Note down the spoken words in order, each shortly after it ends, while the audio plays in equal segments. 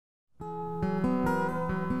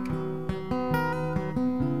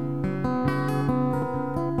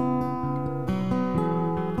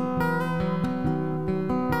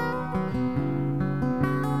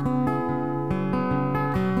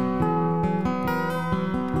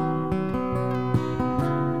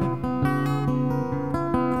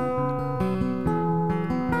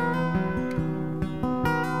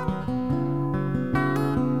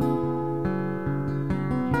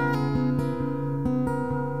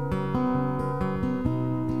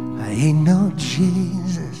ain't no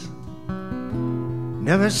Jesus,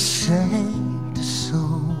 never saved a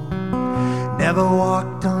soul, never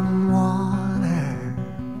walked on water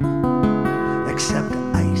except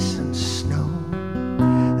ice and snow.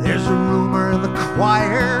 There's a rumor in the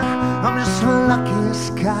choir I'm just the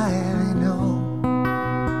luckiest guy I know,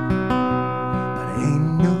 but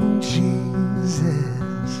ain't no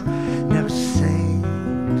Jesus, never saved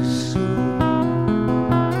a soul.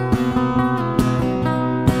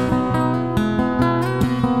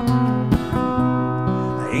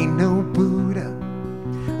 Ain't no Buddha,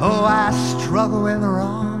 oh I struggle with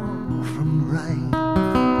wrong from right.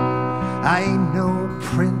 I ain't no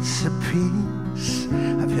Prince of Peace,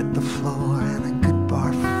 I've hit the floor in a good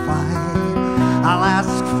bar fight. I'll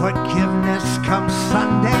ask forgiveness come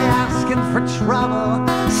Sunday, asking for trouble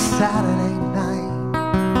Saturday night.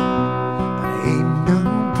 But ain't no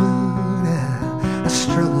Buddha, I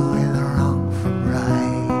struggle with wrong from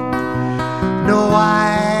right. No,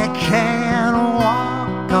 I can't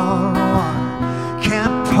walk on water,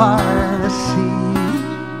 can't part the sea.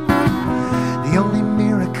 The only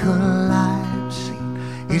miracle I've seen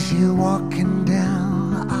is you walking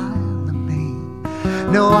down the aisle to me.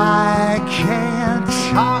 No, I can't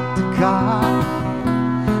talk to God,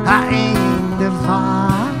 I ain't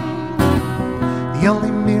divine. The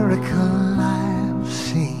only miracle I've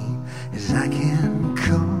seen is I can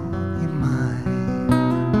call you mine.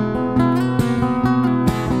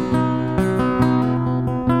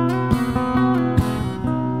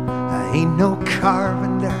 I ain't no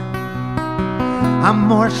carpenter, I'm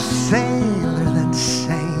more sailor than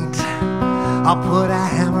saint. I'll put a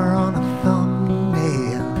hammer on a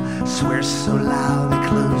thumbnail, swear so loud they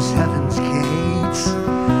close heaven's gates.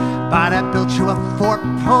 But I built you a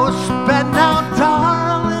four-post bed now,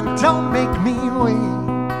 darling, don't make me wait.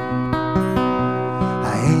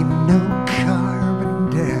 I ain't no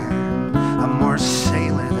carpenter, I'm more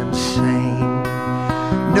sailor than saint.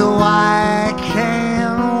 No, I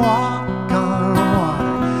can't walk on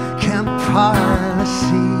water, can't part the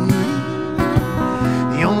sea.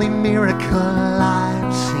 The only miracle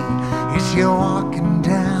I've seen is you walking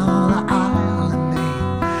down the aisle to me.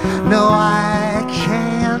 No, I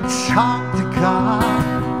can't talk to God,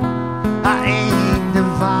 I ain't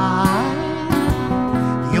divine.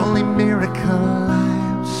 The only miracle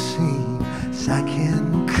I've seen is I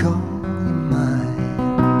can call you mine.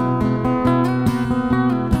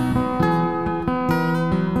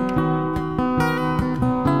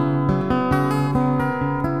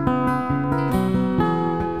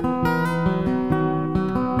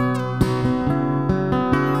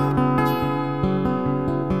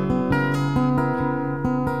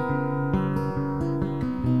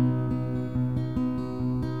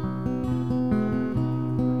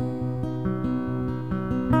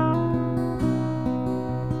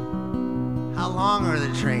 How long are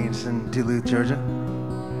the trains in Duluth, Georgia?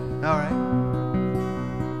 All right.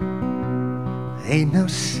 Ain't no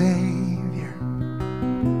savior,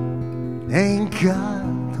 ain't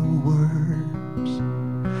got the words.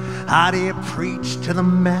 How do you preach to the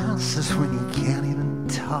masses when you can't even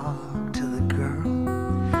talk to the girl?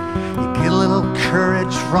 You get a little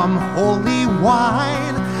courage from holy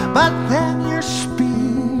wine, but then your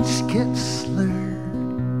speech gets slurred.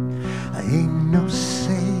 I ain't no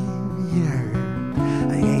savior,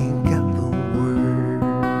 I ain't got the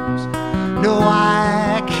words. No,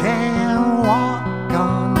 I can't walk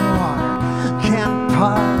on water, can't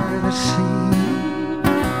part the sea.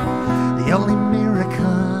 The only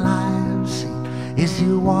miracle I've seen is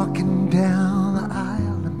you walking down the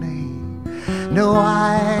aisle to me. No,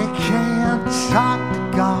 I can't talk to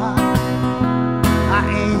God, I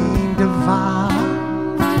ain't divine.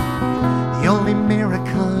 The only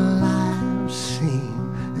miracle I've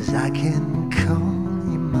seen is I can call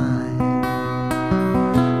you mine.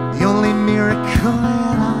 The only miracle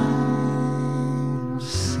that I've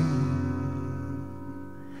seen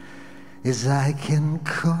is I can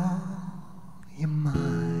call you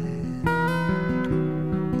mine.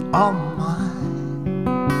 All mine,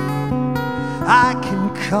 I can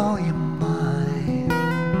call you mine.